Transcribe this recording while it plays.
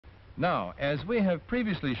Now, as we have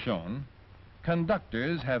previously shown,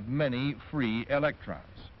 conductors have many free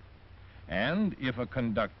electrons. And if a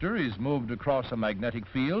conductor is moved across a magnetic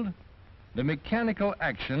field, the mechanical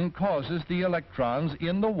action causes the electrons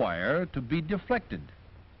in the wire to be deflected,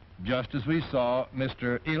 just as we saw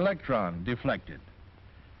Mr. Electron deflected.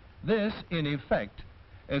 This, in effect,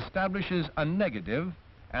 establishes a negative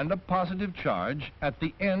and a positive charge at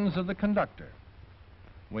the ends of the conductor.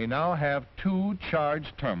 We now have two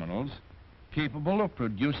charged terminals capable of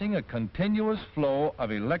producing a continuous flow of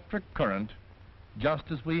electric current, just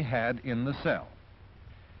as we had in the cell.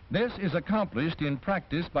 This is accomplished in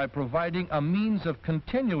practice by providing a means of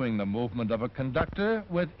continuing the movement of a conductor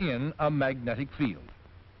within a magnetic field.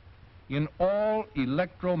 In all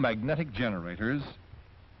electromagnetic generators,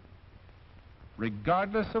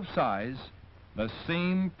 regardless of size, the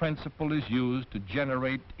same principle is used to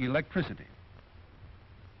generate electricity.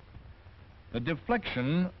 The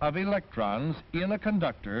deflection of electrons in a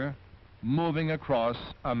conductor moving across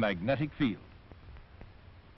a magnetic field.